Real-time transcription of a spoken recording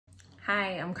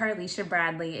Hi, I'm Carlisha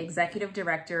Bradley, Executive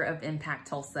Director of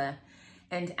ImpactTulsa,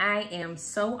 and I am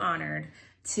so honored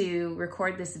to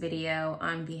record this video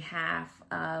on behalf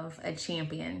of a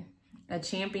champion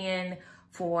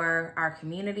for our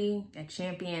community, a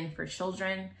champion for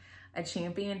children, a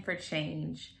champion for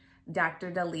change,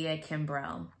 Dr. Delia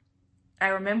Kimbrel. I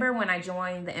remember when I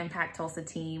joined the ImpactTulsa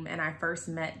team and I first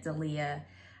met Delia,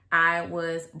 I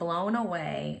was blown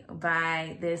away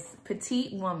by this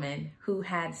petite woman who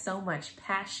had so much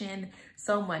passion,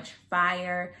 so much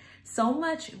fire, so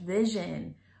much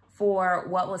vision for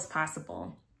what was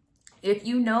possible. If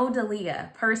you know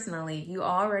Delia personally, you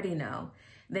already know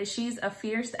that she's a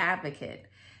fierce advocate.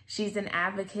 She's an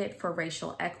advocate for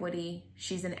racial equity.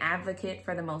 She's an advocate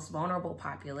for the most vulnerable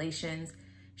populations.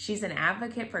 She's an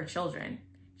advocate for children.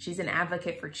 She's an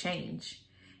advocate for change.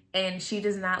 And she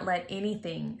does not let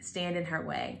anything stand in her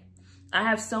way. I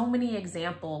have so many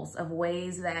examples of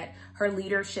ways that her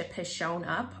leadership has shown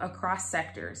up across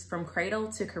sectors from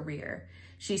cradle to career.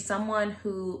 She's someone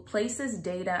who places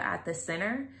data at the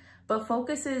center, but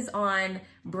focuses on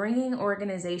bringing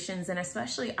organizations, and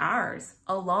especially ours,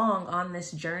 along on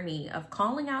this journey of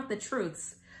calling out the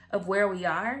truths of where we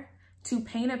are to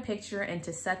paint a picture and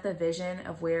to set the vision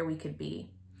of where we could be.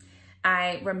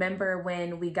 I remember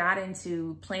when we got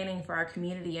into planning for our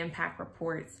community impact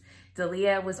reports,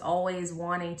 Delia was always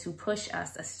wanting to push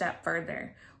us a step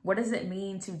further. What does it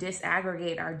mean to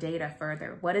disaggregate our data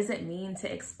further? What does it mean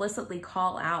to explicitly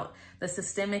call out the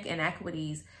systemic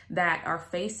inequities that are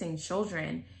facing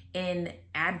children in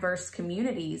adverse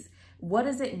communities? What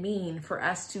does it mean for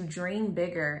us to dream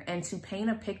bigger and to paint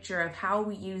a picture of how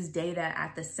we use data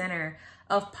at the center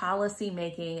of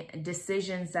policy-making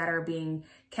decisions that are being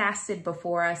casted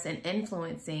before us and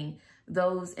influencing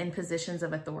those in positions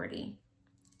of authority?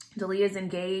 Delia is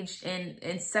engaged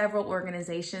in several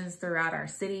organizations throughout our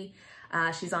city.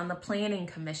 She's on the planning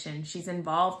commission. She's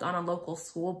involved on a local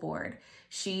school board.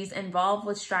 She's involved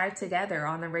with StriveTogether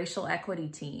on the racial equity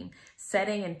team,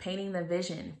 setting and painting the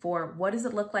vision for what does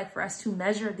it look like for us to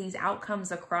measure these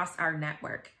outcomes across our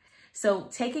network. So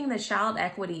taking the Child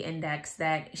Equity Index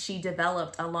that she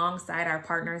developed alongside our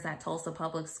partners at Tulsa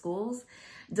Public Schools,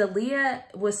 Delia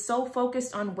was so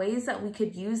focused on ways that we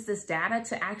could use this data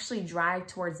to actually drive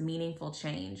towards meaningful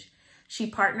change. She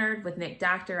partnered with Nick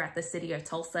Doctor at the City of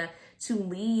Tulsa to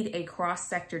lead a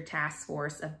cross-sector task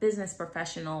force of business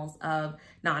professionals, of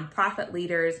nonprofit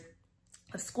leaders,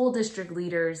 of school district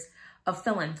leaders, of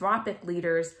philanthropic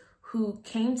leaders who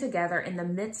came together in the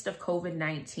midst of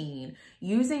COVID-19,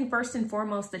 using first and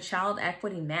foremost the child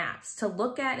equity maps to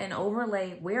look at and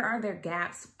overlay where are there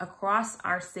gaps across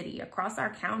our city, across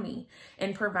our county,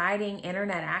 in providing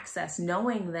internet access,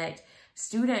 knowing that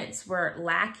students were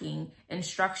lacking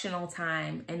instructional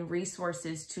time and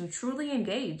resources to truly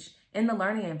engage in the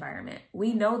learning environment.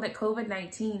 We know that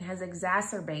COVID-19 has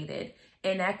exacerbated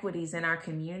inequities in our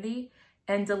community,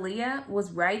 and Delia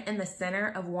was right in the center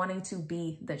of wanting to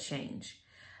be the change.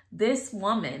 This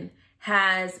woman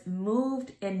has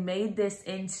moved and made this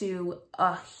into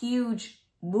a huge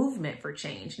movement for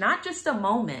change, not just a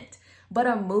moment, but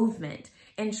a movement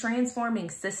in transforming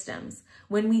systems.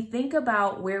 When we think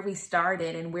about where we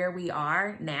started and where we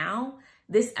are now,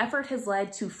 this effort has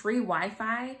led to free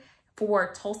Wi-Fi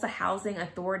for Tulsa Housing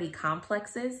Authority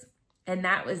complexes. And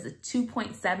that was a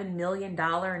 $2.7 million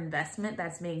investment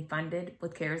that's being funded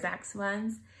with CARES Act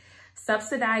funds.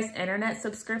 Subsidized internet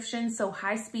subscriptions, so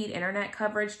high-speed internet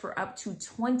coverage for up to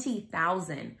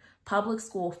 20,000 public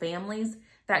school families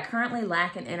that currently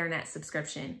lack an internet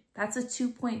subscription. That's a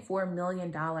 $2.4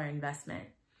 million investment.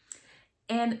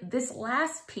 And this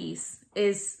last piece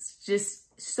is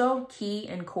just so key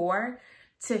and core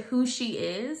to who she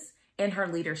is and her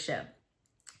leadership.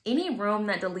 Any room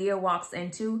that Delia walks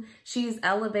into, she's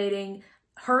elevating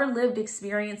her lived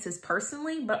experiences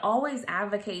personally, but always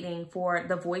advocating for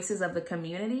the voices of the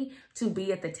community to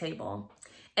be at the table.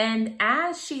 And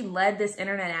as she led this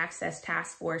internet access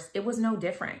task force, it was no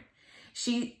different.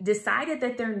 She decided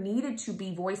that there needed to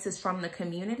be voices from the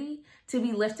community to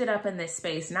be lifted up in this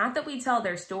space. Not that we tell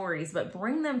their stories, but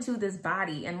bring them to this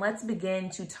body and let's begin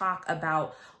to talk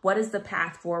about what is the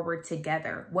path forward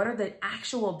together? What are the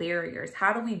actual barriers?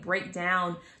 How do we break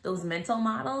down those mental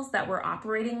models that we're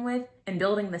operating with and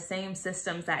building the same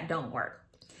systems that don't work?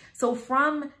 So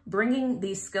from bringing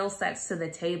these skill sets to the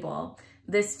table,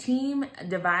 this team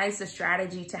devised a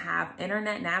strategy to have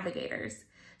internet navigators.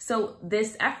 So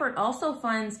this effort also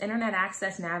funds internet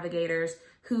access navigators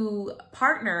who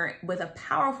partner with a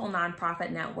powerful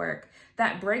nonprofit network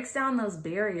that breaks down those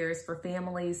barriers for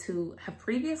families who have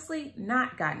previously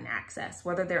not gotten access,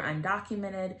 whether they're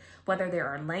undocumented, whether there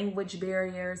are language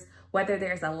barriers, whether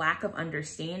there's a lack of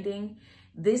understanding.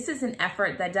 This is an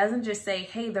effort that doesn't just say,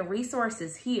 hey, the resource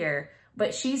is here,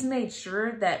 but she's made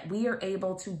sure that we are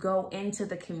able to go into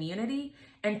the community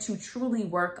and to truly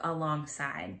work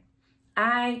alongside.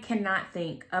 I cannot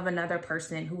think of another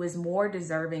person who is more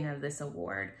deserving of this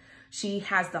award. She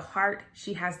has the heart,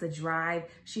 she has the drive,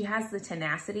 she has the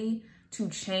tenacity to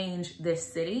change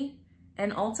this city.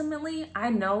 And ultimately, I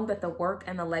know that the work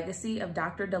and the legacy of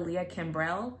Dr. Delia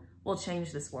Kimbrel will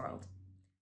change this world.